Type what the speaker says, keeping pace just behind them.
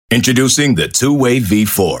Introducing the Two-Way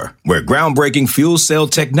V4, where groundbreaking fuel cell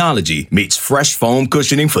technology meets fresh foam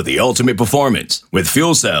cushioning for the ultimate performance. With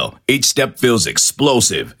Fuel Cell, each step feels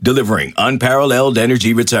explosive, delivering unparalleled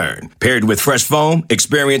energy return. Paired with fresh foam,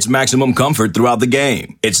 experience maximum comfort throughout the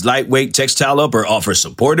game. Its lightweight textile upper offers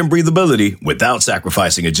support and breathability without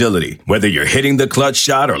sacrificing agility. Whether you're hitting the clutch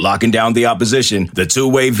shot or locking down the opposition, the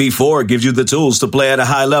Two-Way V4 gives you the tools to play at a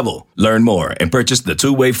high level. Learn more and purchase the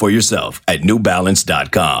Two-Way for yourself at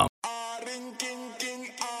newbalance.com.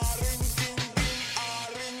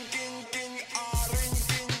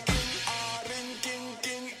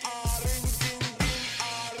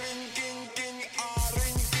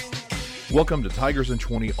 Welcome to Tigers and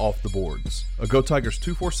 20 Off the Boards, a Go Tigers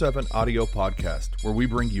 247 audio podcast where we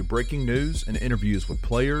bring you breaking news and interviews with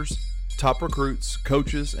players, top recruits,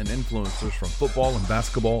 coaches, and influencers from football and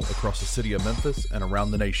basketball across the city of Memphis and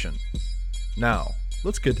around the nation. Now,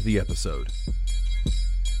 let's get to the episode.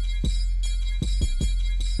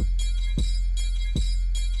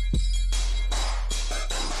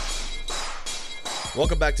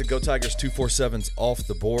 Welcome back to Go Tigers 247's Off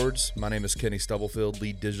the Boards. My name is Kenny Stubblefield,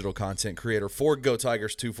 lead digital content creator for Go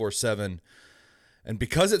Tigers 247. And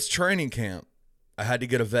because it's training camp, I had to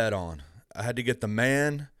get a vet on. I had to get the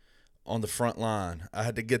man on the front line. I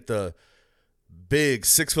had to get the big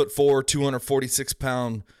 6'4",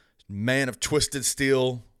 246-pound man of twisted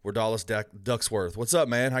steel, Wardalis Ducksworth. What's up,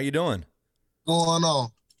 man? How you doing? Going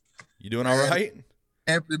on? You doing all right?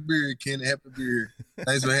 Happy to be here, Kenny. Happy to be here.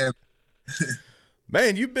 Thanks for having me.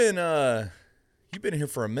 Man, you've been here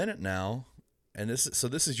for a minute now, and this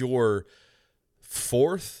is your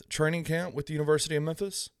fourth training camp with the University of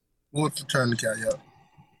Memphis? Fourth training camp, yeah.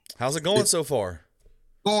 How's it going so far?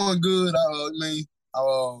 Going good.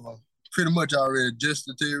 I pretty much already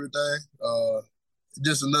adjusted to everything.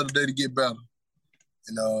 Just another day to get better,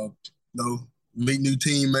 and meet new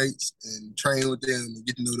teammates and train with them and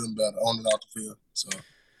get to know them better on and off the field. So,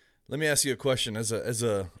 let me ask you a question.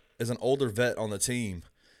 As an older vet on the team,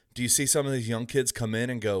 do you see some of these young kids come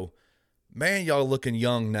in and go, man, y'all looking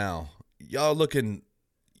young now. Y'all looking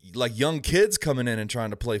like young kids coming in and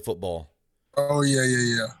trying to play football? Oh, yeah.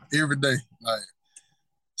 Every day. Like,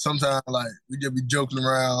 sometimes, like, we just be joking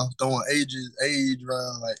around, throwing age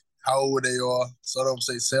around, like, how old they are. Some of them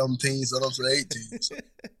say 17, some of them say 18. So,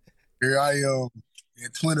 here I am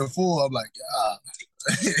at 24. I'm like,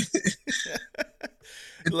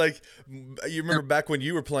 Like, you remember back when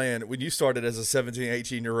you were playing, when you started as a 17,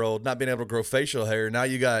 18-year-old, not being able to grow facial hair. Now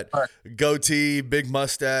you got goatee, big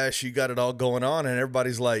mustache, you got it all going on, and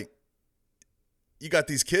everybody's like, you got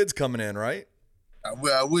these kids coming in, right?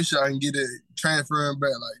 I wish I can get it transferring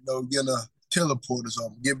back, like, getting a teleport or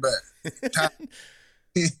something, get back.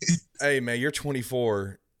 Hey, man, you're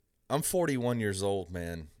 24. I'm 41 years old,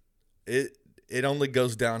 man. It only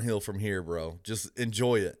goes downhill from here, bro. Just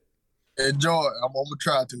enjoy it. Enjoy it. I'm gonna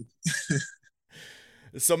try to.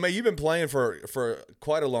 So, man, you've been playing for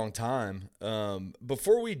quite a long time.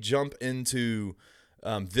 Before we jump into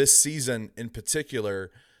this season in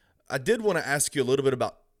particular, I did want to ask you a little bit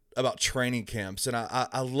about training camps, and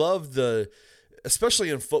I love especially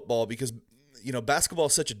in football, because basketball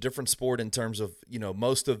is such a different sport in terms of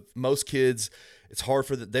most kids. It's hard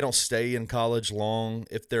for they don't stay in college long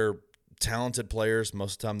if they're talented players.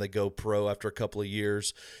 Most of the time they go pro after a couple of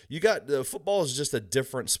years. Football is just a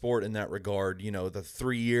different sport in that regard. The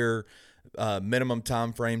 3-year minimum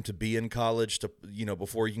time frame to be in college to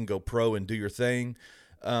before you can go pro and do your thing.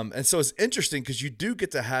 And so it's interesting because you do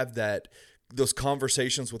get to have those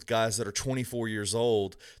conversations with guys that are 24 years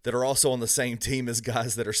old that are also on the same team as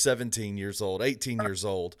guys that are 17 years old, 18 years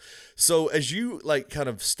old. So as you kind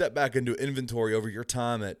of step back into inventory over your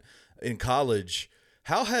time in college,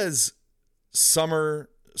 how has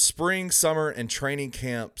spring, summer, and training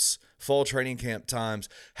camps, fall training camp times,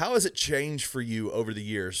 how has it changed for you over the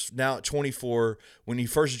years? Now at 24, when you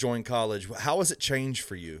first joined college, how has it changed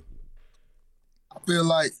for you? I feel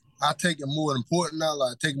like I take it more important now,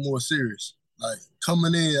 like I take it more serious. Like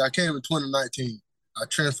coming in, I came in 2019. I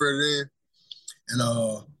transferred in,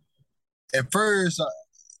 and at first, a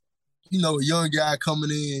young guy coming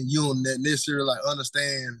in, you don't necessarily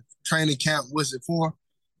understand training camp. What's it for?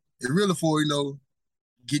 It's really for,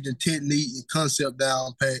 getting technique and concept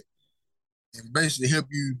down pat and basically help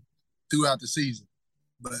you throughout the season.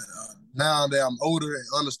 But now that I'm older and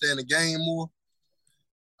understand the game more,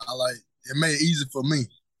 it made it easy for me.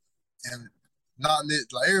 And not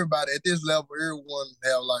like everybody at this level, everyone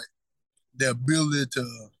have the ability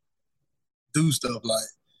to do stuff. Like,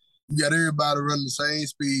 you got everybody running the same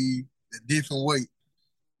speed, a different weight.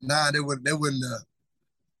 Now they wouldn't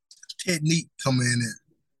technique come in it.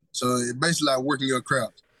 So it's basically like working your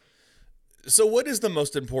craft. So what is the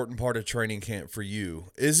most important part of training camp for you?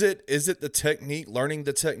 Is it the technique, learning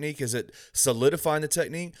the technique? Is it solidifying the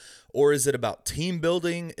technique? Or is it about team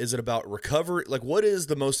building? Is it about recovery? Like, what is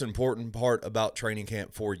the most important part about training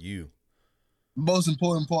camp for you? The most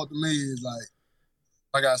important part to me is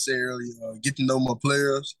like I said earlier, get to know my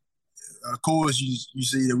players. Of course, you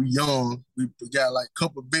see that we young. We got like a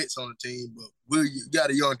couple vets on the team, but we got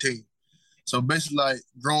a young team. So basically, like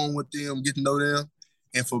growing with them, get to know them.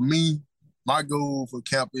 And for me, my goal for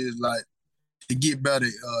camp is like to get better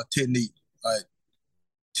technique. Like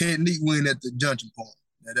technique win at the junction point.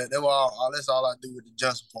 That's all I do with the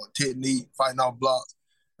junction point. Technique, fighting off blocks.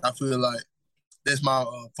 I feel like that's my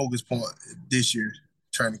focus point this year,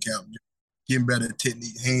 training camp. Getting better at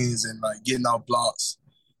technique, hands, and like getting off blocks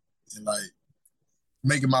and like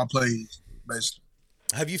making my plays, basically.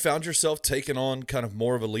 Have you found yourself taking on kind of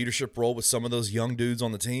more of a leadership role with some of those young dudes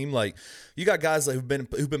on the team? Like, you got guys who've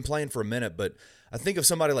been playing for a minute, but I think of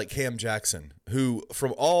somebody like Cam Jackson, who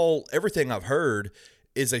from everything I've heard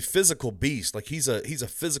is a physical beast. Like, he's a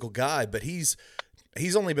physical guy, but he's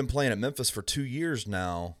only been playing at Memphis for 2 years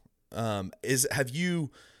now. Do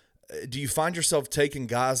you find yourself taking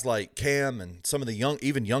guys like Cam and some of the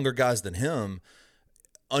even younger guys than him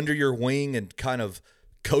under your wing and kind of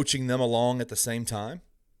coaching them along at the same time?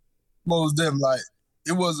 Most definitely. Like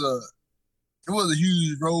it was a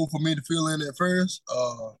huge role for me to fill in at first.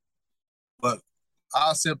 But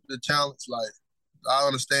I accepted the challenge. Like I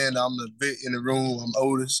understand I'm the vet in the room, I'm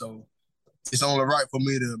oldest, so it's only right for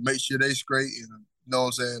me to make sure they straight and you know what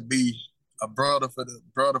I'm saying, be a brother for them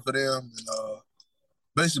and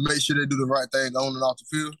basically make sure they do the right thing on and off the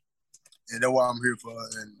field. And that's what I'm here for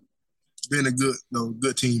and being a good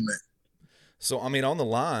teammate. So, I mean, on the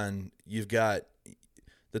line, you've got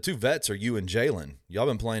the two vets are you and Jalen. Y'all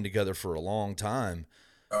been playing together for a long time.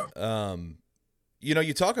 You know,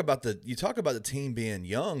 you talk about the team being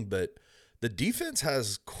young, but the defense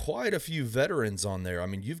has quite a few veterans on there. I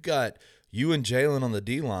mean, you've got you and Jalen on the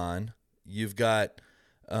D line. You've got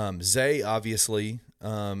Zay, obviously.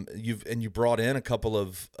 You brought in a couple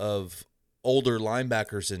of older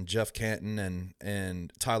linebackers in Jeff Canton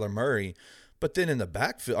and Tyler Murray. But then in the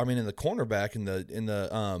backfield, I mean, in the cornerback, in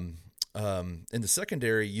the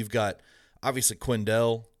secondary, you've got obviously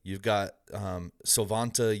Quindell, you've got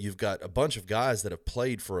Sylvanta, you've got a bunch of guys that have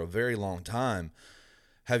played for a very long time.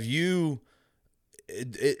 Have you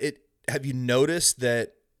noticed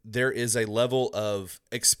that there is a level of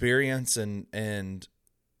experience and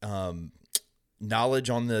knowledge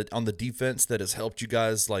on the defense that has helped you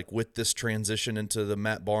guys like with this transition into the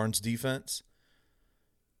Matt Barnes defense?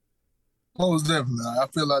 Most definitely. I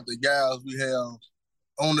feel like the guys we have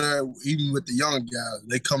on there, even with the young guys,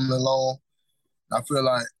 they coming along. I feel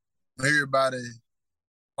like everybody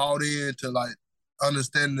bought in to like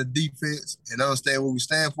understanding the defense and understand what we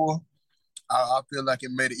stand for. I feel like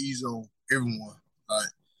it made it easy on everyone. Like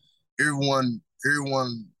everyone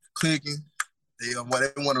clicking. They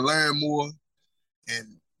want to learn more,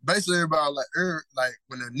 and basically everybody like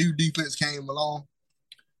when the new defense came along.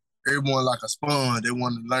 Everyone like a sponge. They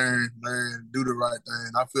want to learn, do the right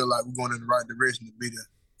thing. I feel like we're going in the right direction to be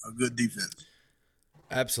a good defense.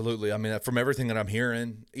 Absolutely. I mean, from everything that I'm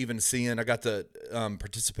hearing, even seeing, I got to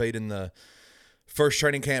participate in the first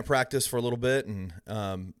training camp practice for a little bit, and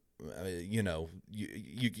you know,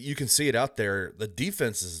 you can see it out there. The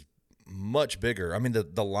defense is much bigger. I mean,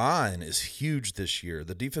 the line is huge this year.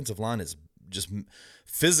 The defensive line is just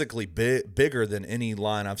physically bigger than any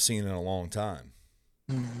line I've seen in a long time.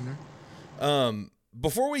 Mm-hmm.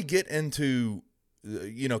 Before we get into,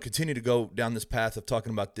 continue to go down this path of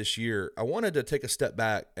talking about this year, I wanted to take a step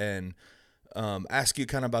back and ask you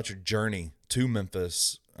kind of about your journey to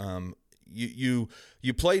Memphis. You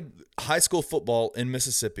played high school football in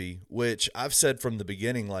Mississippi, which I've said from the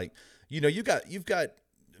beginning, like, you've got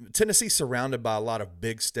Tennessee surrounded by a lot of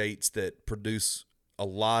big states that produce a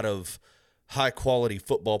lot of high quality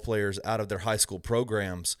football players out of their high school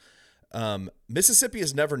programs. Mississippi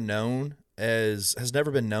has never been known as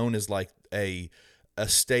like a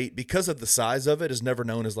state, because of the size of it, is never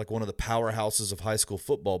known as like one of the powerhouses of high school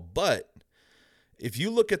football. But if you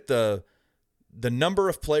look at the number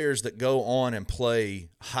of players that go on and play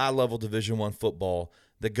high level Division I football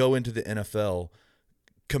that go into the NFL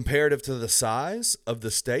comparative to the size of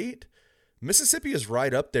the state, Mississippi is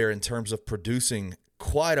right up there in terms of producing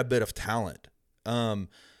quite a bit of talent.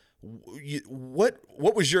 What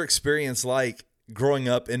was your experience like growing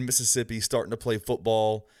up in Mississippi, starting to play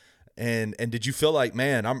football, and did you feel like,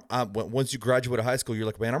 man, once you graduate high school, you're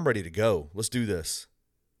like, man, I'm ready to go. Let's do this.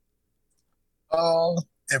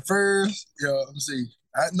 At first, let me see.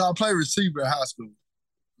 I played receiver in high school.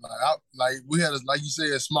 Like we had, like you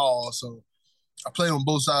said, small. So I played on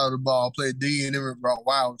both sides of the ball. I played D and then brought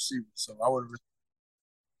wide receiver. So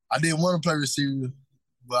I didn't want to play receiver,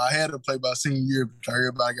 but I had to play by senior year because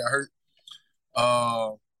everybody got hurt.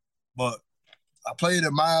 But I played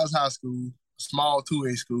at Miles High School, a small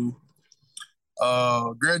 2A school.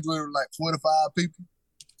 Graduated with like 45 people.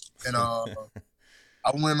 And I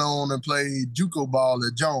went on and played JUCO ball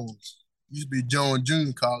at Jones. Used to be Jones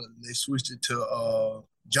Junior College. And they switched it to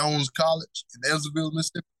Jones College in Ellisville,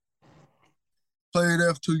 Mississippi. Played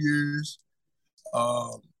there for 2 years.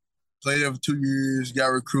 Played there for 2 years, got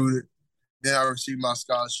recruited. Then I received my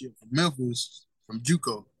scholarship from Memphis from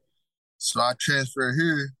JUCO. So I transferred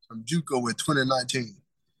here from JUCO in 2019.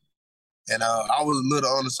 And I was a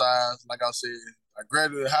little undersized. Like I said, I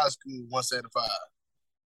graduated high school 175.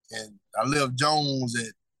 And I left Jones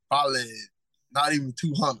at probably not even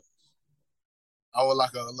 200. I was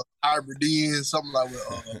like a little hybrid end, something like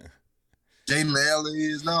what Jalen Allen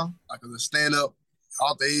is now, like a stand-up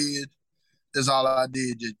off the edge. That's all I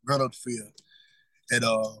did, just run up the field. And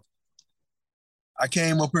I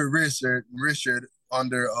came up here redshirt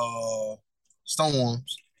under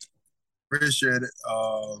Storms. Redshirt,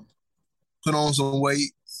 put on some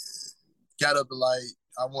weight, got up to like,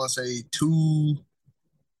 I want to say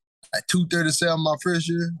 237 my first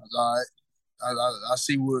year. I was all right. I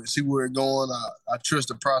see where it's going. I trust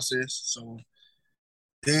the process. So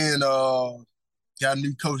then got a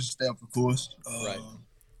new coaching staff, of course. Right.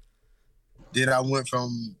 Then I went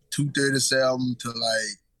from 237 to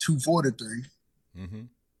like 243. Mm-hmm.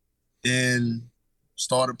 Then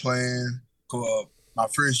started playing my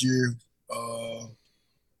first year.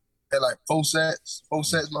 Had like 4 sacks my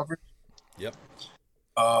first year. Yep.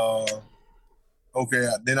 Okay,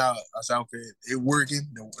 then I said, okay, it working.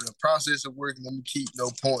 The process of working, let me keep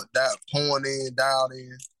pouring in, dialed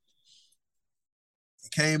in.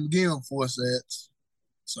 It came again with 4 sets.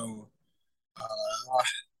 So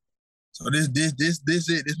this it. This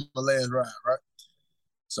is my last ride, right?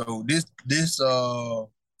 So this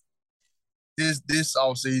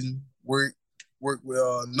off season work with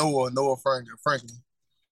Noah Franklin.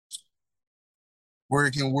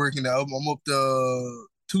 Working. I'm up to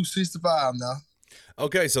 265 now.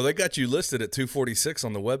 Okay, so they got you listed at 246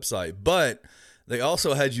 on the website, but they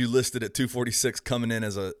also had you listed at 246 coming in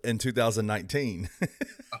in 2019.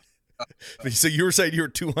 So you were saying you were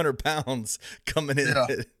 200 pounds coming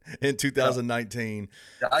in in 2019.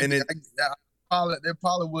 Yeah, that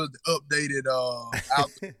probably was updated out.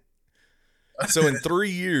 So in 3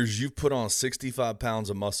 years, you've put on 65 pounds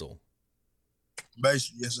of muscle.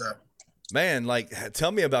 Basically, yes, sir. Man, like,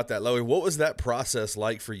 tell me about that, Loey. What was that process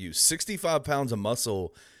like for you? 65 pounds of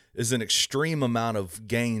muscle is an extreme amount of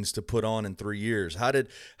gains to put on in 3 years. How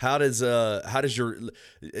does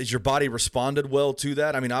your body responded well to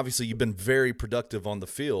that? I mean, obviously you've been very productive on the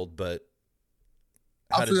field, but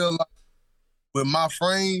I feel like with my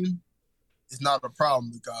frame, it's not a problem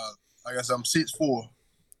because, like I said, I'm 6'4".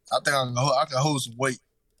 I think I can hold some weight,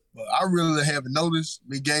 but I really haven't noticed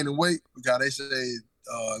me gaining weight because they say.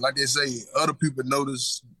 Like they say, other people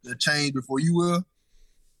notice the change before you will. And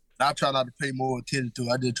I try not to pay more attention to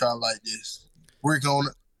it. I just try like this, work on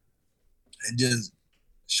it, and just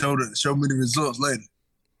show me the results later.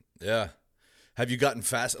 Yeah. Have you gotten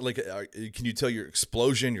fast? Like, can you tell your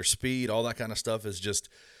explosion, your speed, all that kind of stuff is just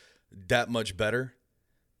that much better?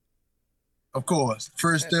 Of course.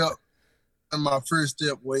 First step, and my first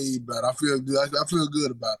step way better. I feel good. I feel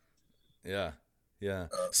good about it. Yeah. Yeah.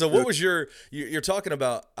 So what was you're talking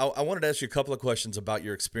about, I wanted to ask you a couple of questions about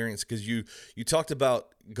your experience because you talked about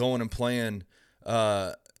going and playing,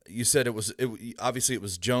 you said obviously it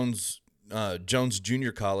was Jones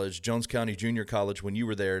Junior College, Jones County Junior College when you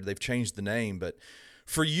were there. They've changed the name, but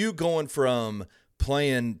for you going from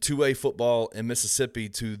playing 2A football in Mississippi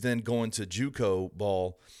to then going to JUCO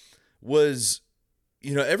ball was,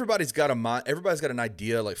 everybody's got an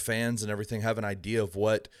idea, like fans and everything have an idea of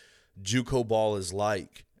what JUCO ball is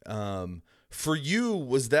like. For you,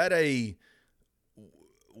 was that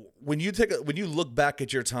when you look back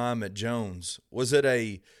at your time at Jones, was it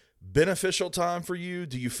a beneficial time for you?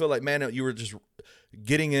 Do you feel like, man, you were just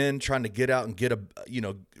getting in, trying to get out and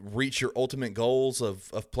reach your ultimate goals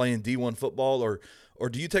of playing D1 football, or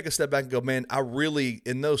do you take a step back and go, man, I really,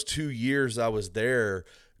 in those 2 years I was there,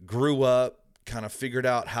 grew up, kind of figured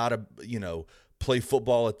out how to, play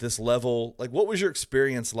football at this level? Like, what was your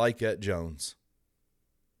experience like at Jones?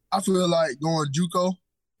 I feel like going JUCO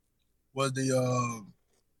was the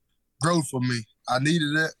growth for me. I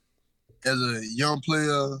needed it as a young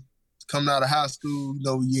player coming out of high school.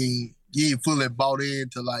 You ain't fully bought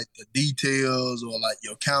into like the details or like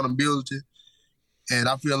your accountability. And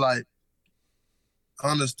I feel like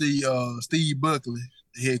under Steve Buckley,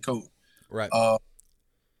 the head coach, Right.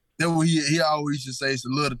 that what he always used to say, it's the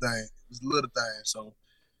little thing. It's the little thing. So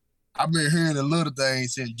I've been hearing the little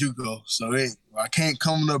things since JUCO. So I can't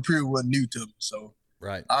come up here was new to me. So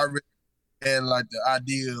Right. I really had like the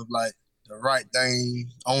idea of like the right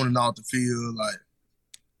thing on and off the field. Like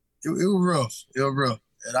it was rough. It was rough.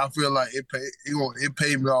 And I feel like it paid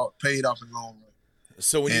off in the long run.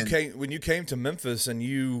 So when you came to Memphis and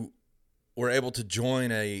you were able to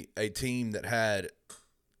join a team that had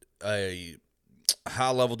a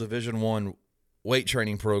high level Division I weight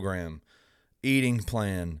training program, eating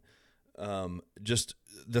plan, just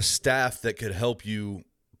the staff that could help you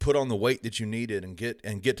put on the weight that you needed and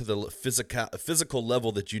get to the physical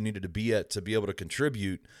level that you needed to be at to be able to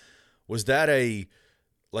contribute, was that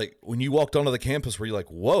like when you walked onto the campus were you like,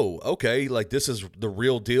 whoa, okay, like this is the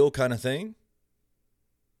real deal kind of thing?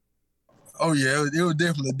 Oh yeah, it was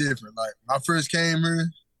definitely different. Like I first came here,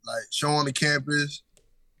 like showing the campus,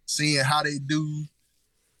 seeing how they do,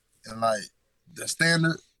 and like the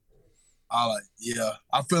standard, I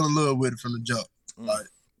fell in love with it from the jump. Like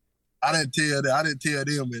I didn't tell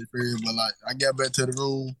them at first, but like I got back to the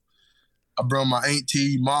room, I brought my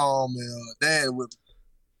auntie, mom, and dad with me.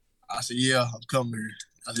 I said, "Yeah, I'm coming here."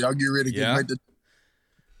 I said, "Y'all get ready to get back to."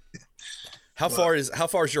 How far is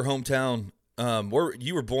your hometown? Where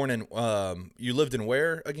you were born in? You lived in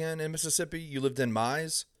where again in Mississippi? You lived in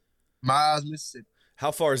Mize, Mississippi.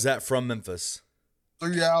 How far is that from Memphis?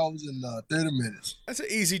 3 hours and 30 minutes. That's an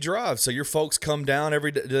easy drive. So your folks come down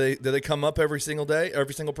every day. Do they come up every single day,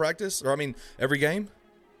 every single practice, or every game?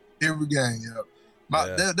 Every game, yeah.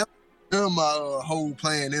 That my whole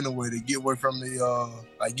plan anyway, to get away from get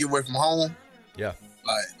away from home. Yeah.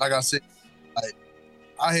 Like I said, like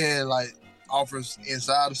I had like offers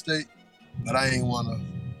inside the state, but I ain't wanna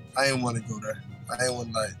go there. I ain't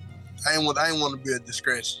want to be a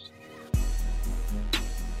discretion.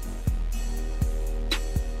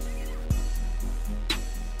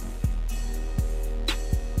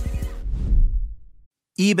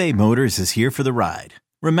 eBay Motors is here for the ride.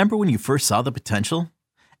 Remember when you first saw the potential?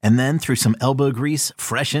 And then through some elbow grease,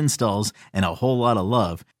 fresh installs, and a whole lot of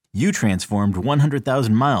love, you transformed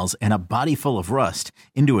 100,000 miles and a body full of rust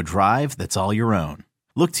into a drive that's all your own.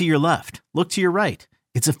 Look to your left. Look to your right.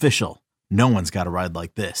 It's official. No one's got a ride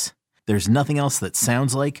like this. There's nothing else that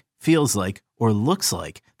sounds like, feels like, or looks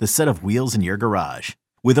like the set of wheels in your garage.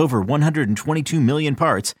 With over 122 million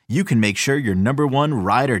parts, you can make sure your number one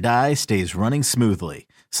ride or die stays running smoothly,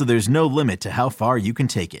 so there's no limit to how far you can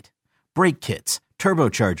take it. Brake kits,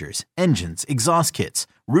 turbochargers, engines, exhaust kits,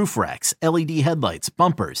 roof racks, LED headlights,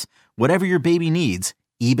 bumpers, whatever your baby needs,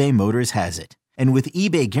 eBay Motors has it. And with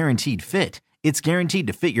eBay Guaranteed Fit, it's guaranteed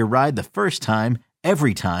to fit your ride the first time,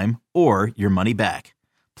 every time, or your money back.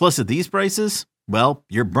 Plus at these prices, well,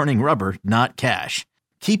 you're burning rubber, not cash.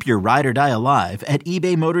 Keep your ride or die alive at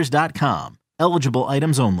ebaymotors.com. Eligible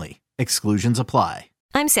items only. Exclusions apply.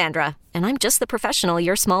 I'm Sandra, and I'm just the professional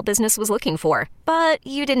your small business was looking for. But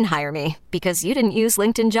you didn't hire me because you didn't use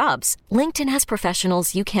LinkedIn Jobs. LinkedIn has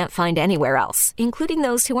professionals you can't find anywhere else, including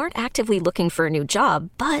those who aren't actively looking for a new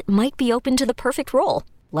job, but might be open to the perfect role,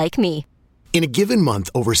 like me. In a given month,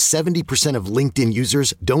 over 70% of LinkedIn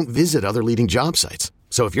users don't visit other leading job sites.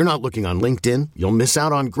 So if you're not looking on LinkedIn, you'll miss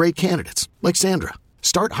out on great candidates like Sandra.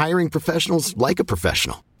 Start hiring professionals like a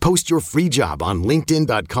professional. Post your free job on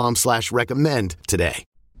linkedin.com/recommend today.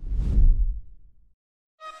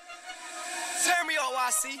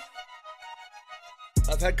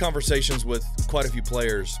 I've had conversations with quite a few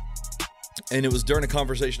players, and it was during a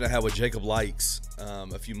conversation I had with Jacob Likes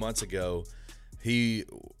a few months ago. He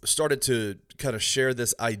started to kind of share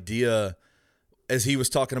this idea as he was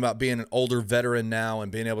talking about being an older veteran now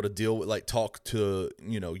and being able to deal with, talk to,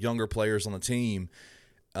 younger players on the team.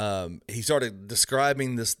 He started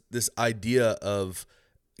describing this idea of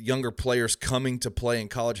younger players coming to play in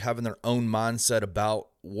college, having their own mindset about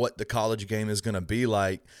what the college game is going to be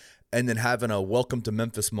like, and then having a welcome to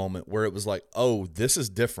Memphis moment where it was like, oh, this is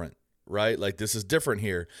different, right? Like, this is different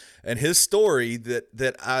here. And his story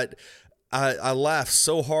that I laughed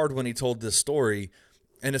so hard when he told this story,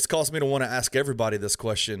 and it's caused me to want to ask everybody this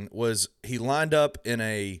question, was he lined up in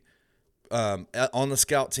on the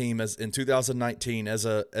scout team in 2019 as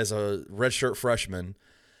a redshirt freshman,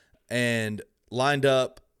 and lined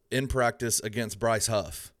up in practice against Bryce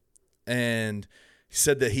Huff. And he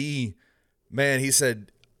said that he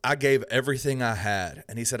said, I gave everything I had.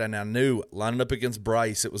 And he said, and I knew lining up against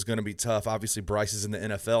Bryce, it was going to be tough. Obviously, Bryce is in the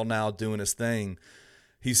NFL now doing his thing.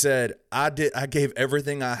 He said, I gave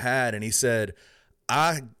everything I had. And he said,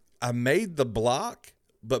 I made the block,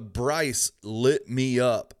 but Bryce lit me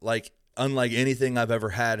up like unlike anything I've ever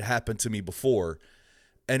had happen to me before.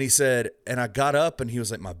 And he said, and I got up and he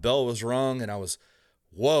was like, my bell was rung and I was,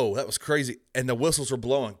 whoa, that was crazy. And the whistles were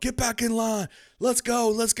blowing. Get back in line. Let's go.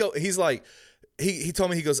 Let's go. He's like, he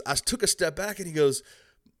told me, he goes, I took a step back and he goes,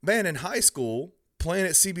 man, in high school, playing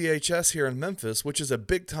at CBHS here in Memphis, which is a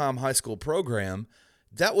big time high school program,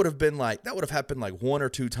 that would have happened like 1 or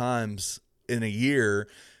 2 times in a year.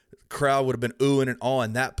 Crowd would have been oohing and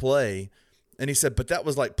awing that play. And he said, but that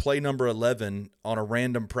was like play number 11 on a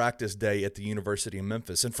random practice day at the University of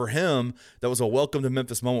Memphis. And for him, that was a welcome to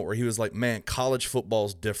Memphis moment where he was like, man, college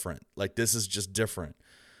football's different. Like, this is just different.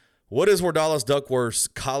 What is Wordalas Duckworth's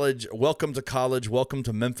college, welcome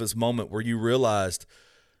to Memphis moment where you realized,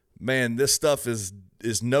 man, this stuff is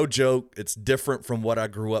no joke. It's different from what I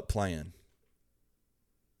grew up playing?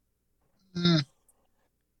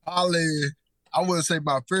 Probably, I wouldn't say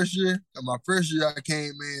my first year. My first year, I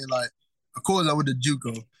came in like, of course, I went to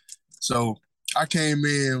JUCO. So I came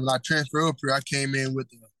in, when I transferred up here, I came in with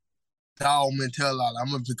the dog mentality. Like,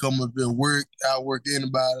 I'm going to come up and outwork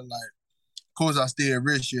anybody. Like, of course, I still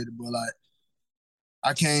redshirted, but like,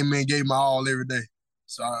 I came in, gave my all every day.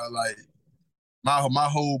 So my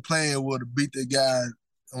whole plan was to beat the guy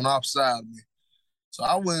on the opposite side of me. So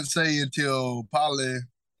I wouldn't say until probably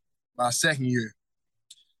my second year.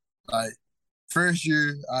 Like, first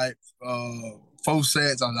year, 4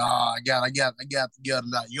 sets, I was like, I got together.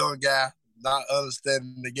 Not young guy, not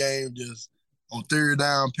understanding the game, just on third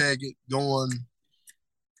down packet, going,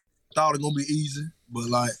 thought it was going to be easy, but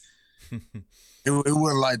like, it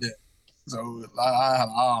wasn't like that. So I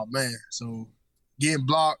man. So getting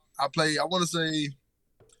blocked, I want to say, it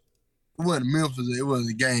wasn't Memphis, it was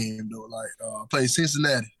a game though. Like, I played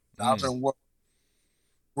Cincinnati. I was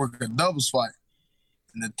work a doubles fight.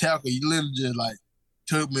 And the tackle, he literally just like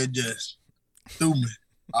took me and just threw me.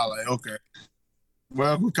 I was like, okay.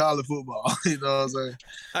 Welcome to college football. You know what I'm saying?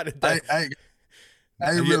 How did that? I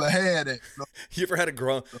ain't really had it. You know? You ever had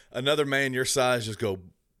another man your size just go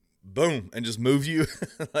boom and just move you?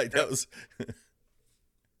 Like, that was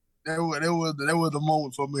that was the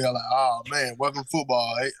moment for me. I was like, oh man, welcome to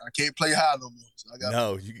football. I can't play high no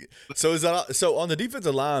more. So on the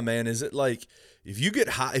defensive line, man, is it like if you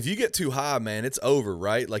get too high, man, it's over,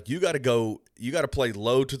 right? Like, you got to play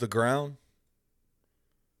low to the ground.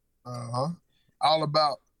 All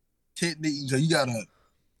about technique. So you got to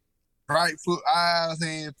right foot, eyes,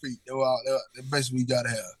 hand, feet. That's basically what you got to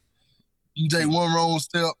have. You take one wrong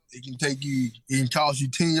step, it can cost you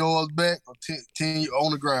 10 yards back or 10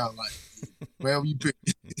 on the ground, like wherever you pick.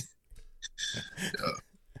 Yeah.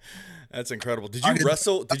 That's incredible. Did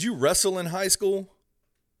you wrestle in high school?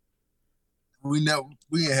 We didn't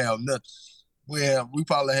have nothing. We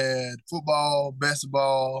probably had football,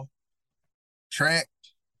 basketball, track,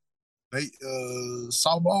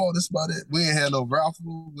 softball. That's about it. We ain't had no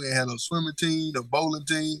raffle. We ain't had no swimming team, no bowling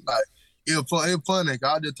team. Like, it was funny.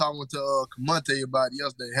 I was just talking to Camonte about it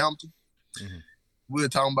yesterday, Hampton. Mm-hmm. We were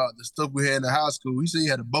talking about the stuff we had in the high school. He said he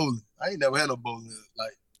had a bowling. I ain't never had no bowling,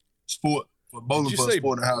 like sport. For bowling for a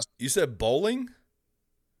sport in the high school. You said bowling?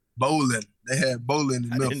 Bowling. They had bowling in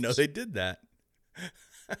Memphis. I didn't know they did that.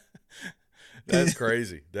 That's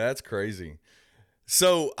crazy. That's crazy.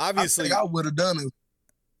 So, obviously, I think I would have done it.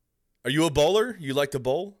 Are you a bowler? You like to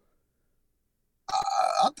bowl?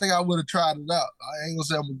 I think I would have tried it out. I ain't gonna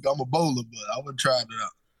say I'm a bowler, but I would have tried it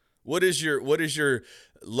out. What is your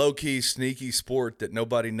low-key, sneaky sport that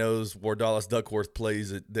nobody knows Wordalas Duckworth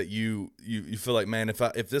plays that you feel like, man,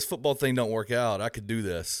 if this football thing don't work out, I could do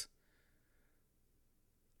this?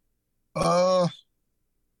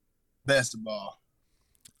 Basketball.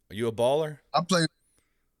 Are you a baller? I played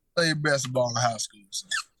basketball in high school. So.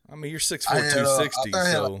 I mean, you're 6'4", 260,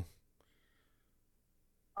 so.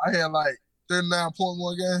 I had like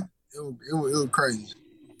 39.1 game. It was crazy.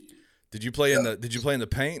 Did you play in the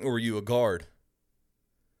paint, or were you a guard?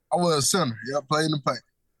 I was a center. Yeah, I played in the paint.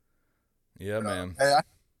 Yeah, man. Hey,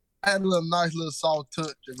 I had a nice little soft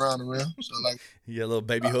touch around the rim. So like, yeah, a little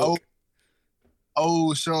baby hook.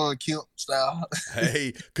 Old Sean Kemp style.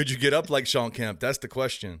 Hey, could you get up like Sean Kemp? That's the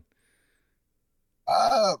question.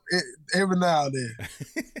 Every now and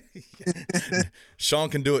then. Sean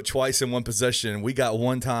can do it twice in one possession. We got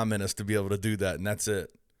one time in us to be able to do that, and that's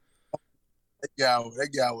it. That guy was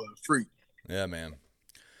a freak. Yeah, man.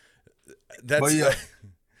 That's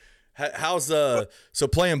how's so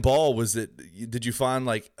playing ball, did you find,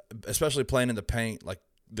 like, especially playing in the paint, like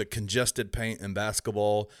the congested paint in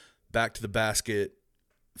basketball, back to the basket,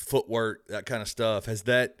 footwork, that kind of stuff, have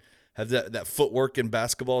that footwork in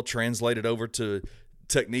basketball translated over to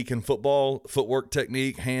technique in football, footwork,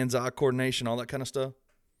 technique, hands-eye coordination, all that kind of stuff?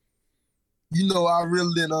 I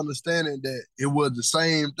really didn't understand it that it was the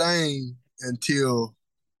same thing until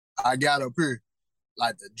I got up here.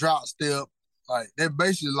 Like the drop step, like they're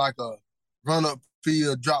basically like a run up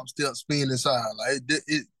field, drop step, spin inside. Like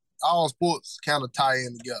it all sports kind of tie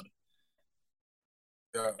in together.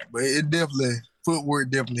 Yeah, but it definitely footwork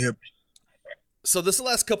definitely helped. So this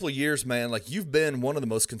last couple of years, man, like you've been one of the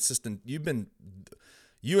most consistent. You and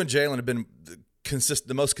Jalen have been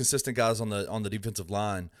the most consistent guys on the defensive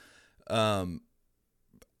line. To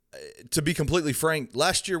be completely frank,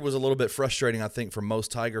 last year was a little bit frustrating, I think, for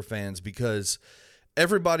most Tiger fans because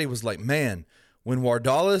everybody was like, man, when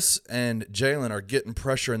Wardalis and Jalen are getting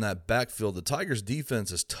pressure in that backfield, the Tigers'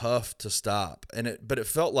 defense is tough to stop. But it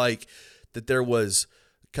felt like that there was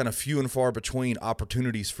kind of few and far between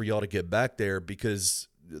opportunities for y'all to get back there because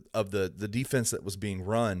of the defense that was being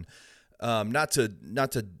run. Not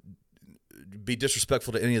to be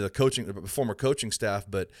disrespectful to any of the former coaching staff,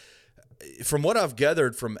 but from what I've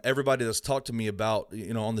gathered from everybody that's talked to me about,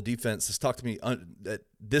 on the defense, has talked to me that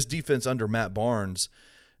this defense under Matt Barnes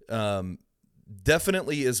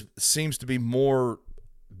definitely seems to be more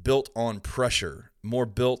built on pressure, more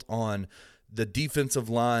built on the defensive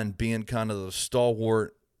line being kind of the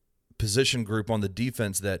stalwart position group on the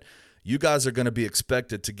defense, that you guys are going to be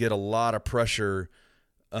expected to get a lot of pressure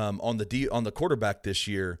on the quarterback this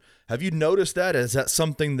year. Have you noticed that? Is that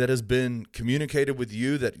something that has been communicated with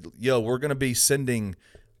you that, we're going to be sending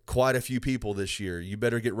quite a few people this year. You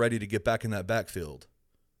better get ready to get back in that backfield.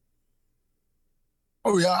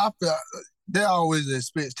 Oh yeah, I feel they're always an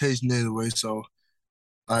expectation anyway. So,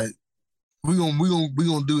 like, we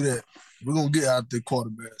gonna do that. We're gonna get out the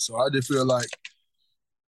quarterback. So I just feel like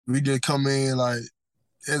we just come in like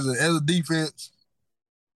as a defense.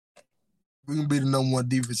 We can be the number one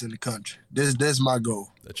defense in the country. That's my goal.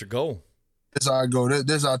 That's your goal. That's our goal.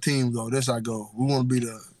 That's our team goal. That's our goal. We want to be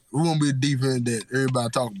the defense that everybody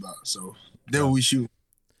talk about. So that's what we shoot.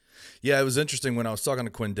 Yeah, it was interesting when I was talking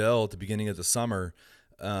to Quindell at the beginning of the summer.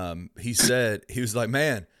 He was like,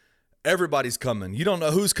 man, everybody's coming. You don't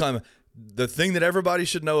know who's coming. The thing that everybody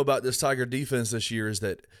should know about this Tiger defense this year is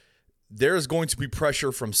that there is going to be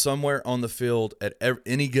pressure from somewhere on the field at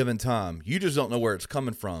any given time. You just don't know where it's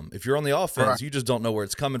coming from. If you're on the offense, right, you just don't know where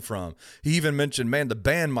it's coming from. He even mentioned, man, the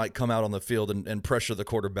band might come out on the field and pressure the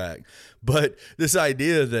quarterback. But this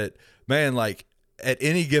idea that, man, like at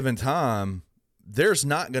any given time, there's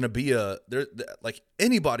not going to be like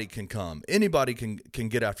anybody can come. Anybody can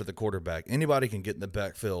get after the quarterback. Anybody can get in the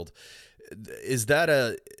backfield. Has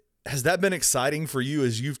that been exciting for you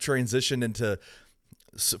as you've transitioned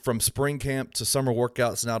from spring camp to summer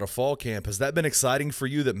workouts now to fall camp? Has that been exciting for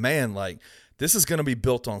you that, man, like this is going to be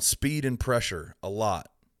built on speed and pressure a lot?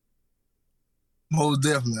 Most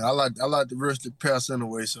definitely. I like to rush the passer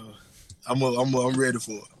anyway, so I'm ready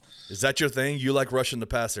for it. Is that your thing? You like rushing the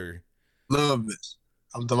passer? Love it.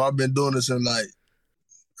 I've been doing this in like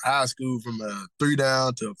high school from 3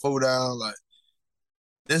 down to 4 down. Like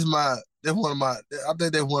I think that's one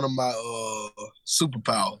of my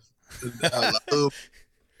superpowers. I love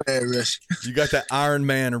You got that Iron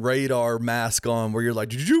Man radar mask on where you're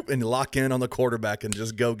like, and you lock in on the quarterback and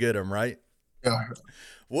just go get him, right? Yeah.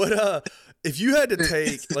 What if you had to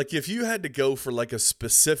take if you had to go for like a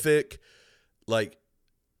specific, like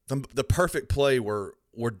the perfect play where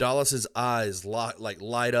Dallas's eyes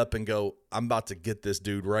light up and go, I'm about to get this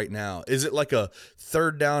dude right now. Is it like a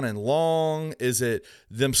 3rd down and long? Is it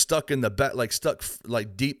them stuck in the back, stuck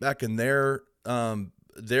deep back in their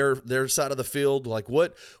side of the field? Like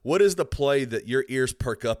what is the play that your ears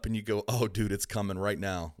perk up and you go, oh dude, it's coming right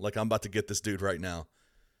now. Like I'm about to get this dude right now.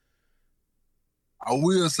 I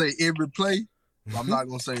will say every play, but I'm not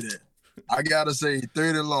going to say that. I got to say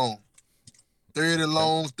 3rd and long. 3rd and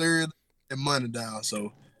long, 3rd and money down.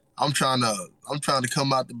 So I'm trying to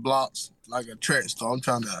come out the blocks like a track star. I'm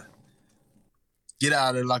trying to get out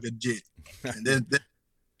of there like a jet. And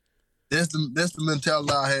that's the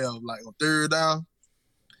mentality I have. Like on 3rd down,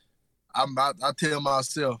 I tell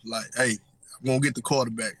myself like, hey, I'm gonna get the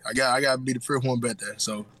quarterback. I got to be the first one back there.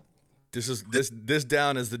 So this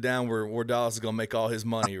down is the down where Dallas is gonna make all his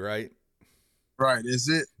money, right? Right, that's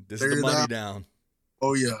it. This is the money down.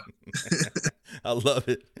 Oh yeah. I love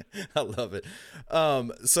it.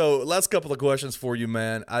 So last couple of questions for you,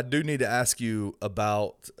 man. I do need to ask you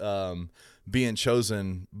about being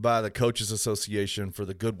chosen by the Coaches Association for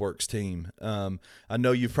the Good Works team. I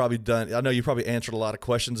know you've probably answered a lot of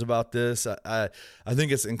questions about this. I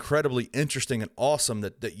think it's incredibly interesting and awesome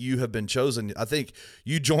that you have been chosen. I think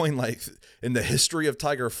you joined, like, in the history of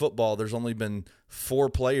Tiger football, there's only been 4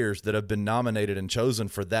 players that have been nominated and chosen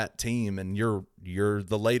for that team, and you're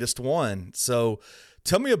the latest one. So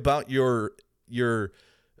Tell me about your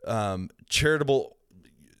charitable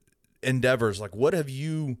endeavors. Like, what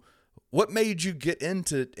made you get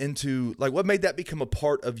into like, what made that become a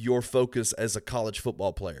part of your focus as a college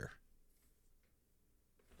football player?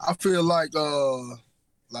 I feel like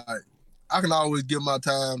I can always give my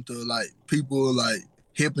time to like people like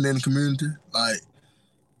helping in the community. Like,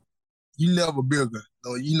 you never bigger.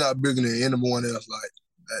 No, you're not bigger than anyone else. Like,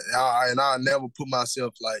 I never put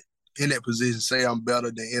myself like in that position, say I'm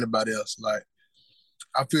better than anybody else. Like,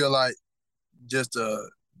 I feel like just a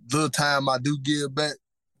little time I do give back,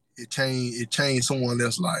 it changed someone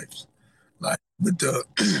else's life. Like, with the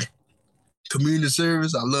community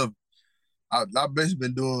service, I love it. I've basically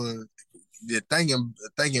been doing,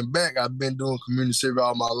 thinking back, I've been doing community service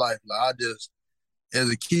all my life. Like, as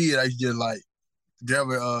a kid, I used to just like grab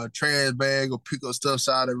a trash bag or pick up stuff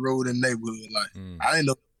side of the road in the neighborhood. Like, I didn't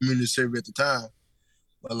know community service at the time,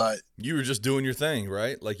 but like, you were just doing your thing,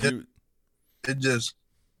 right? Like, it just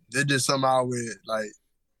something I always like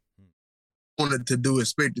wanted to do,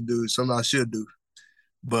 expect to do, something I should do.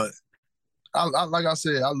 But I like I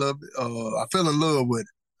said, I love it. I fell in love with it.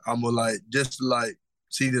 I'm like, just to like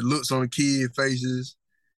see the looks on the kids' faces.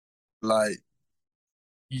 Like,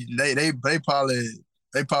 they probably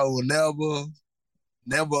will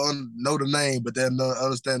never know the name, but they'll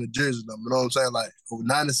understand the jersey number. You know what I'm saying? Like,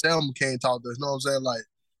 97 came talk to us. You know what I'm saying? Like,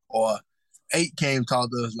 or 8 came talk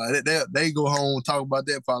to us. Like, they go home and talk about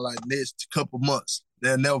that for like next couple months.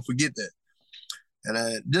 They'll never forget that.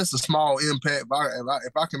 And just a small impact.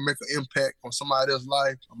 If I can make an impact on somebody else's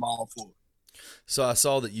life, I'm all for it. So I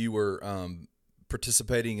saw that you were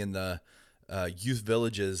participating in the Youth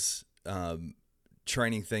Villages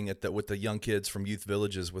training thing with the young kids from Youth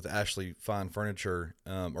Villages with Ashley Fine Furniture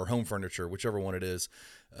or Home Furniture, whichever one it is,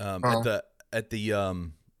 at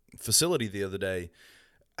the facility the other day.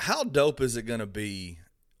 How dope is it going to be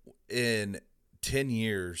in 10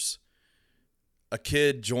 years? A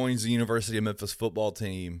kid joins the University of Memphis football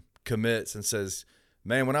team, commits, and says,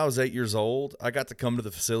 "Man, when I was 8 years old, I got to come to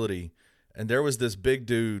the facility, and there was this big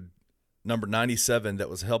dude, number 97, that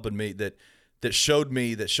was helping me, that showed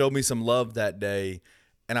me some love that day,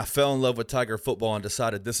 and I fell in love with Tiger football and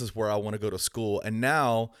decided this is where I want to go to school." And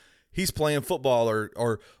now he's playing football,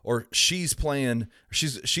 or she's playing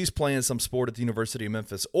some sport at the University of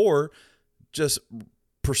Memphis, or just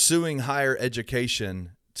pursuing higher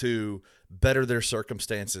education to better their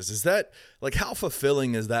circumstances. Is that, like, how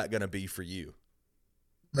fulfilling is that going to be for you?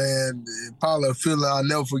 Man, probably a feeling I'll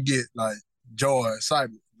never forget, like joy,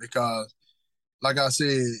 excitement, because like I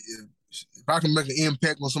said, if I can make an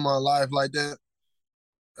impact on someone's life like that,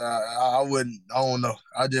 I don't know.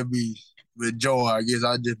 I'd just be with joy, I guess.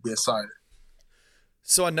 I'd just be excited.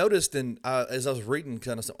 So I noticed as I was reading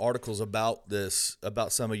kind of some articles about this,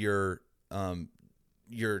 about some of your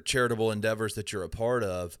charitable endeavors that you're a part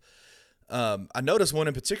of, I noticed one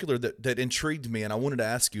in particular that intrigued me, and I wanted to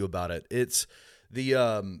ask you about it. It's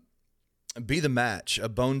the Be the Match, a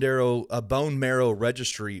bone marrow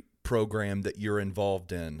registry program that you're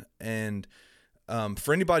involved in. And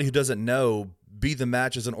for anybody who doesn't know, Be the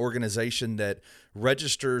Match is an organization that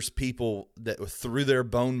registers people that through their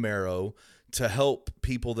bone marrow to help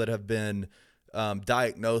people that have been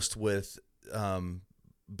diagnosed with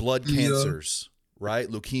blood cancers, right?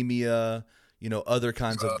 Leukemia, other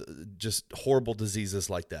kinds of just horrible diseases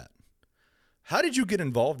like that. How did you get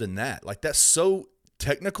involved in that? Like, that's so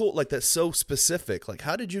technical, like that's so specific. Like,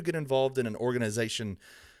 how did you get involved in an organization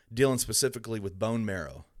dealing specifically with bone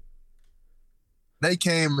marrow? They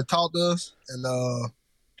came and talked to us, and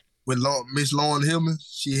with Miss Lauren Hillman,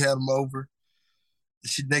 she had them over.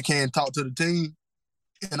 They came and talked to the team,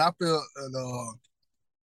 and I felt,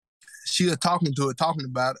 she was talking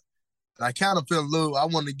about it, and I kind of felt a little, I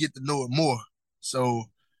wanted to get to know it more. So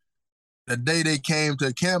the day they came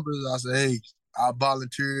to campus, I said, "Hey, I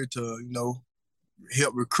volunteered to,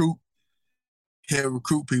 help recruit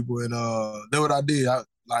people." And that's what I did.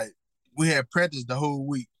 We had practice the whole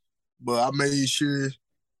week, but I made sure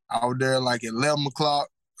I was there like at 11 o'clock.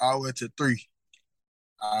 I went to 3.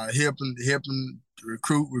 Helping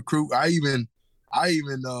recruit. I even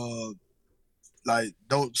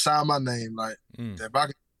don't sign my name. Like, if I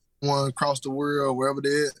can one across the world, wherever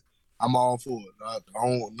they're at, I'm all for it.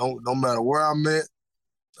 No matter where I'm at,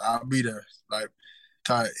 I'll be there. Like,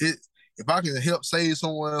 if I can help save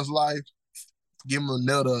someone else's life, give them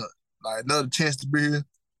another chance to be here,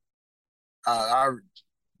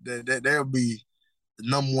 that'll be the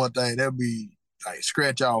number one thing. That'll be like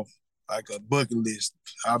scratch off like a bucket list.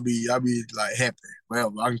 I'll be like happy.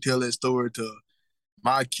 Well, I can tell that story to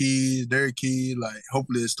my kids, their kids. Like,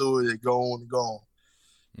 hopefully the story that go on and go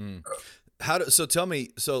on. So tell me,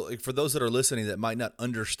 so like, for those that are listening that might not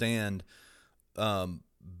understand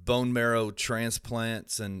bone marrow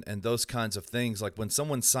transplants and those kinds of things, like when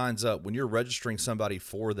someone signs up, when you're registering somebody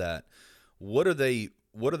for that, what are they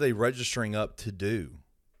registering up to do?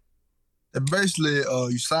 And basically,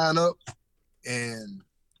 you sign up and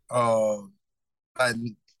like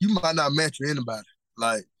you might not match with anybody.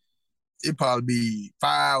 Like it probably be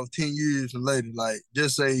 5 or 10 years and later. Like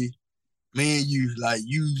just say me and you, like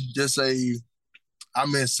you just say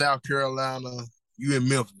I'm in South Carolina, you in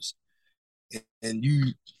Memphis, and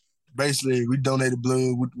you basically we donated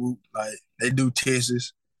blood. Like they do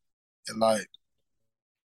tests, and like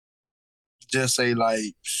just say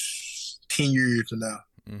like 10 years from now,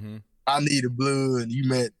 I needed blood, and you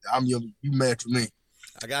match with me.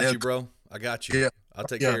 I got you, bro. I got you. Yeah, I'll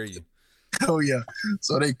take care of you. Oh yeah.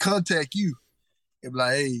 So they contact you and be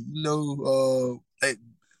like, hey,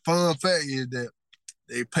 fun fact is that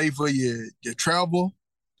they pay for your travel,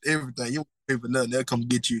 everything. You don't pay for nothing. They'll come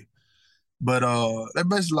get you. But they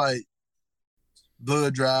basically like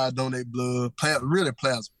blood drive, donate blood, really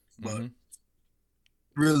plasma, but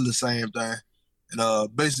really the same thing.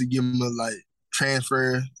 And basically give them a like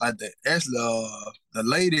transfer like that. Actually, the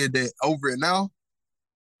lady that over it now,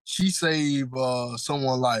 she saved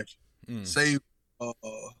someone's life, saved a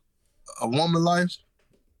woman's life.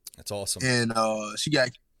 That's awesome. And she got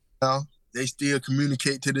now. They still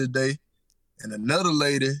communicate to this day. And another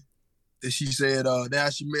lady that she said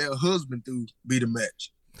that she met her husband through Be the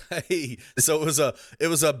Match. Hey, so it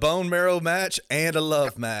was a bone marrow match and a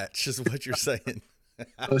love match, is what you're saying.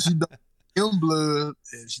 So she done him blood,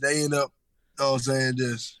 and they end up, you know what I'm saying,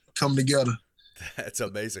 just come together. That's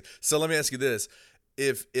amazing. So let me ask you this: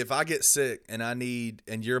 if I get sick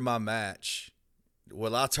and you're my match,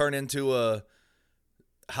 will I turn into a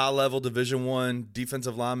high-level Division I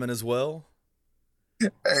defensive lineman as well? Hey,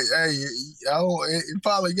 it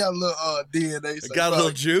probably got a little DNA. So got a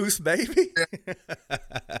little juice, baby.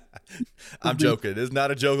 I'm joking. It's not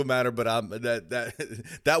a joking matter, but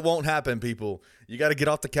that won't happen, people. You got to get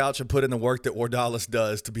off the couch and put in the work that Wordalis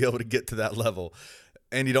does to be able to get to that level.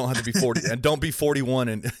 And you don't have to be 40, and don't be 41,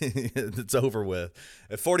 and it's over with.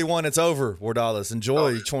 At 41, it's over. Wordalis,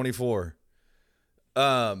 enjoy 24.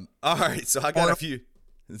 All right, so I got a few.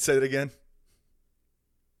 Say it again.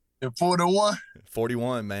 41.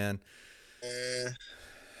 41, man.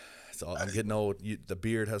 So I'm getting old. The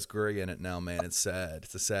beard has gray in it now, man. It's sad.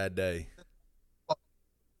 It's a sad day.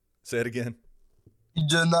 Say it again. You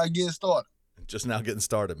just not getting started. Just now getting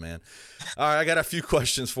started, man. All right, I got a few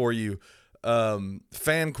questions for you.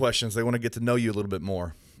 Fan questions. They want to get to know you a little bit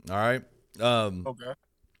more. All right. Okay.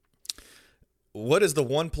 What is the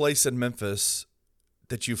one place in Memphis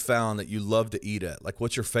that you found that you love to eat at? Like,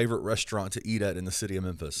 what's your favorite restaurant to eat at in the city of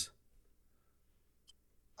Memphis?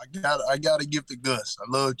 I gotta give to Gus. I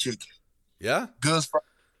love chicken. Yeah? Gus fries.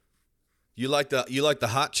 You like the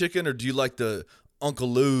hot chicken, or do you like the Uncle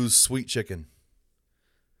Lou's sweet chicken?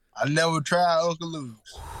 I never tried Uncle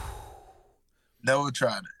Lou's. Never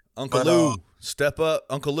tried it. Uncle Lou, step up.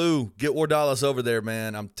 Uncle Lou, get Wordalis over there,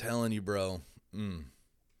 man. I'm telling you, bro.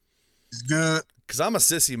 It's good. Because I'm a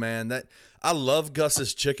sissy, man. I love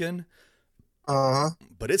Gus's chicken,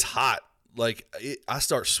 but it's hot. Like, I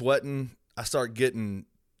start sweating. I start getting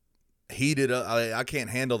heated up. I can't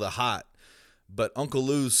handle the hot. But Uncle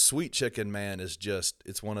Lou's sweet chicken, man, is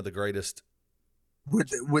it's one of the greatest. With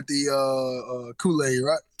the Kool-Aid,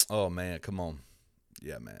 right? Oh, man, come on.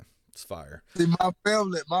 Yeah, man. It's fire. See, my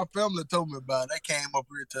family told me about it. They came up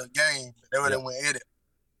here to a game. They went at it.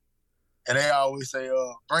 And they always say,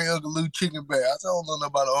 bring Uncle Lou chicken back. I said, I don't know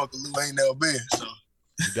about Uncle Lou. I ain't never been. So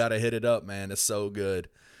you got to hit it up, man. It's so good.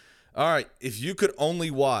 All right. If you could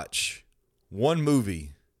only watch one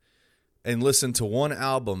movie and listen to one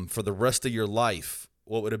album for the rest of your life,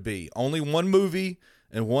 what would it be? Only one movie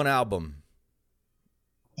and one album.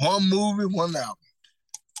 One movie, one album.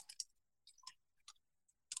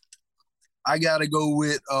 I got to go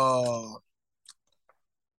with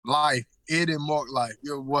Life. Ed and Mark Life.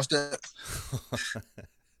 You ever watch that?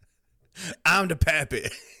 I'm the pappy.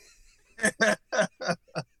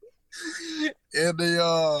 And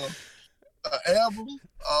the album,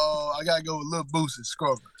 I got to go with Lil Boosie,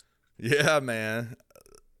 Scrubber. Yeah, man.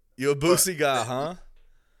 You a Boosie guy, huh?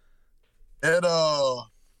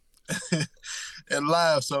 And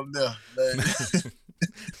Live something there.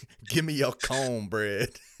 Give me your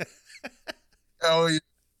cornbread. Oh, yeah.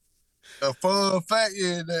 The fun fact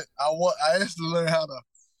is that I actually learned how to.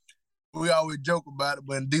 We always joke about it,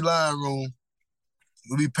 but in D-line room,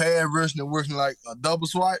 we be pad rushing and working like a double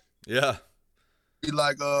swipe. Yeah. be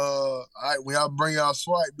like, all right, when y'all bring y'all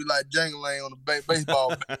swipe, be like Jangalang on the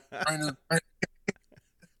baseball.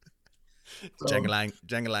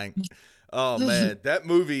 Jangalang. Oh, man, that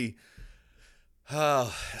movie,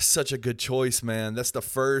 such a good choice, man. That's the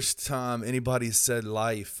first time anybody said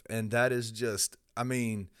life, and that is just, I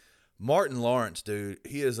mean, Martin Lawrence, dude,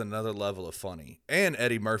 he is another level of funny. And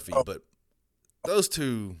Eddie Murphy, but those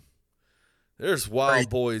two, there's wild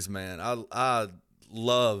boys, man. I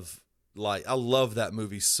love that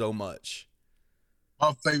movie so much.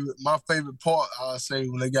 My favorite part, I'll say,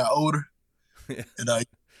 when they got older and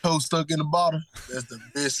toe stuck in the bottle. That's the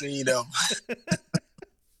best scene ever.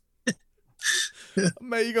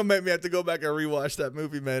 Man, you're gonna make me have to go back and rewatch that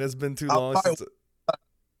movie, man. It's been too long since.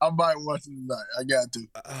 I might watch it tonight. I got to.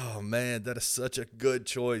 Oh man, that is such a good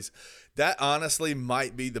choice. That honestly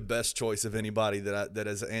might be the best choice of anybody that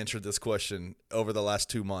has answered this question over the last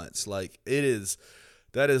 2 months. Like that is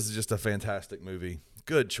just a fantastic movie.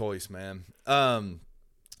 Good choice, man. All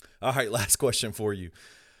right, last question for you.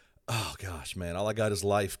 Oh gosh, man, all I got is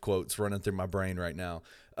life quotes running through my brain right now.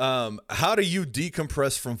 How do you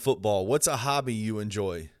decompress from football? What's a hobby you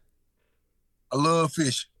enjoy? I love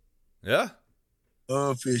fishing. Yeah?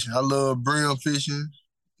 Love fishing. I love brim fishing.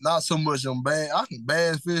 Not so much on bass. I can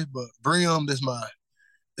bass fish, but brim is my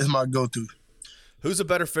go-to. Who's a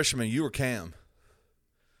better fisherman, you or Cam?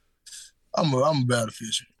 I'm a better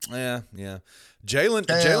fisher. Yeah.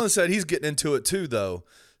 Jalen said he's getting into it too, though.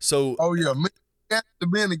 So. Oh yeah, me and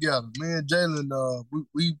been together. Me and Jalen,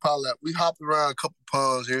 we hopped around a couple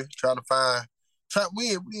ponds here trying to find.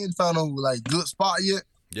 We ain't found no like good spot yet.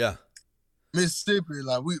 Yeah. Mississippi,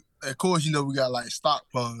 like of course, you know, we got like stock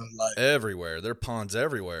ponds like everywhere. There are ponds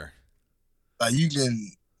everywhere. Like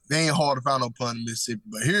they ain't hard to find no pond in Mississippi,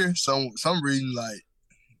 but here, some reason like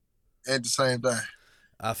ain't the same thing.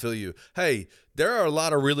 I feel you. Hey, there are a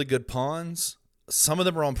lot of really good ponds. Some of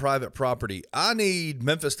them are on private property. I need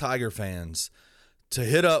Memphis Tiger fans to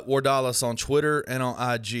hit up Wardalis on Twitter and on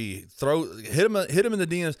IG. Hit him in the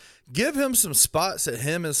DMs. Give him some spots that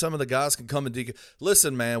him and some of the guys can come and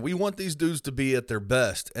listen, man, we want these dudes to be at their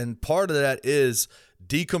best. And part of that is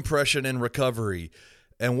decompression and recovery.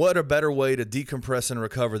 And what a better way to decompress and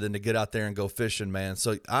recover than to get out there and go fishing, man.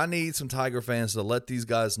 So I need some Tiger fans to let these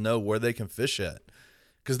guys know where they can fish at.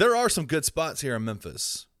 Because there are some good spots here in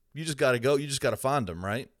Memphis. You just got to go. You just got to find them,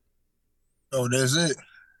 right? Oh, that's it.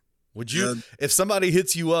 Would you, if somebody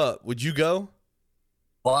hits you up, would you go?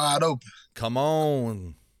 Wide open. Come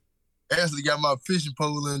on. Actually got my fishing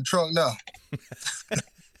pole in the trunk now.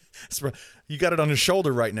 You got it on your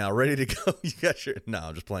shoulder right now, ready to go. No,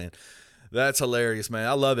 I'm just playing. That's hilarious, man.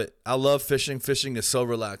 I love it. I love fishing. Fishing is so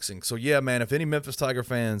relaxing. So, yeah, man, if any Memphis Tiger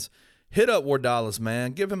fans, hit up Wardalis,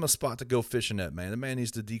 man. Give him a spot to go fishing at, man. The man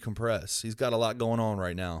needs to decompress. He's got a lot going on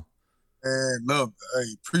right now. And look,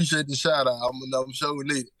 hey, appreciate the shout out. I'm sure we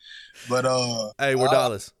need it. But hey,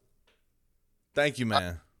 Wardalis. Thank you,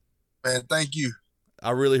 man. Man, thank you.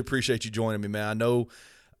 I really appreciate you joining me, man. I know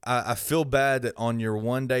I feel bad that on your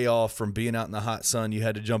one day off from being out in the hot sun, you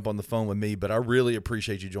had to jump on the phone with me, but I really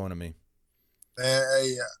appreciate you joining me. Man,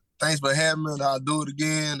 hey, thanks for having me. I'll do it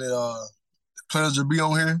again. Pleasure to be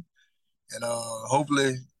on here. And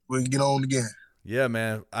hopefully we can get on again. Yeah,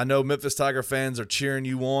 man. I know Memphis Tiger fans are cheering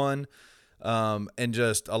you on. And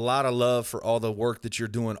just a lot of love for all the work that you're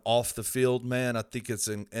doing off the field, man. I think it's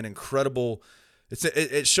an incredible –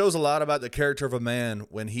 it shows a lot about the character of a man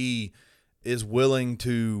when he is willing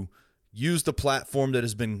to use the platform that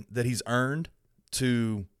he's earned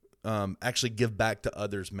to actually give back to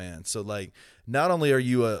others, man. So, like, not only are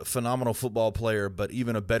you a phenomenal football player, but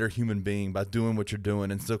even a better human being by doing what you're doing.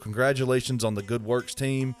 And so congratulations on the Good Works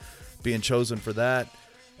team being chosen for that.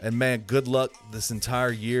 And, man, good luck this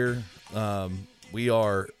entire year. We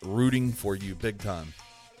are rooting for you big time.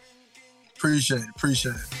 Appreciate it.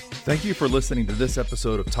 Thank you for listening to this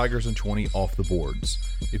episode of Tigers in 20 Off the Boards.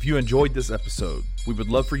 If you enjoyed this episode, we would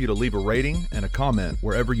love for you to leave a rating and a comment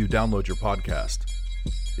wherever you download your podcast.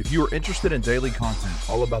 If you are interested in daily content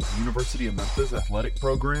all about the University of Memphis athletic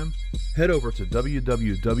program, head over to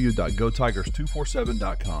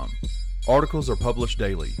www.gotigers247.com. Articles are published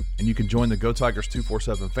daily, and you can join the Go Tigers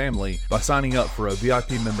 247 family by signing up for a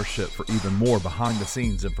VIP membership for even more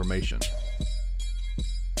behind-the-scenes information.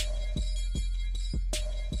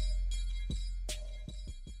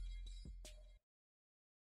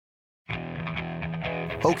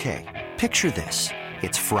 Okay, picture this.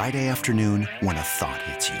 It's Friday afternoon when a thought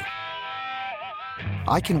hits you.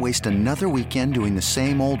 I can waste another weekend doing the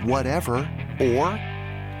same old whatever, or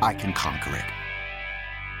I can conquer it.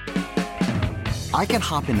 I can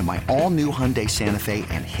hop into my all-new Hyundai Santa Fe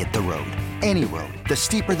and hit the road. Any road. The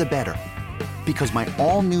steeper, the better. Because my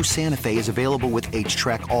all-new Santa Fe is available with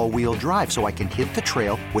H-Track all-wheel drive, so I can hit the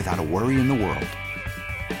trail without a worry in the world.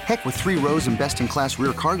 Heck, with 3 rows and best-in-class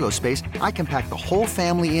rear cargo space, I can pack the whole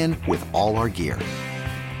family in with all our gear.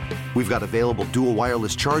 We've got available dual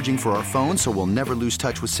wireless charging for our phones, so we'll never lose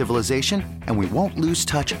touch with civilization, and we won't lose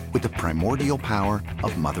touch with the primordial power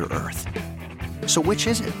of Mother Earth. So which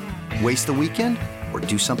is it? Waste the weekend or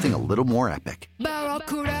do something a little more epic?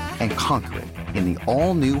 And conquer it in the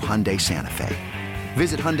all-new Hyundai Santa Fe.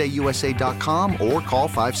 Visit HyundaiUSA.com or call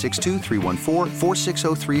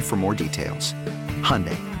 562-314-4603 for more details.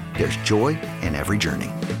 Hyundai, there's joy in every journey.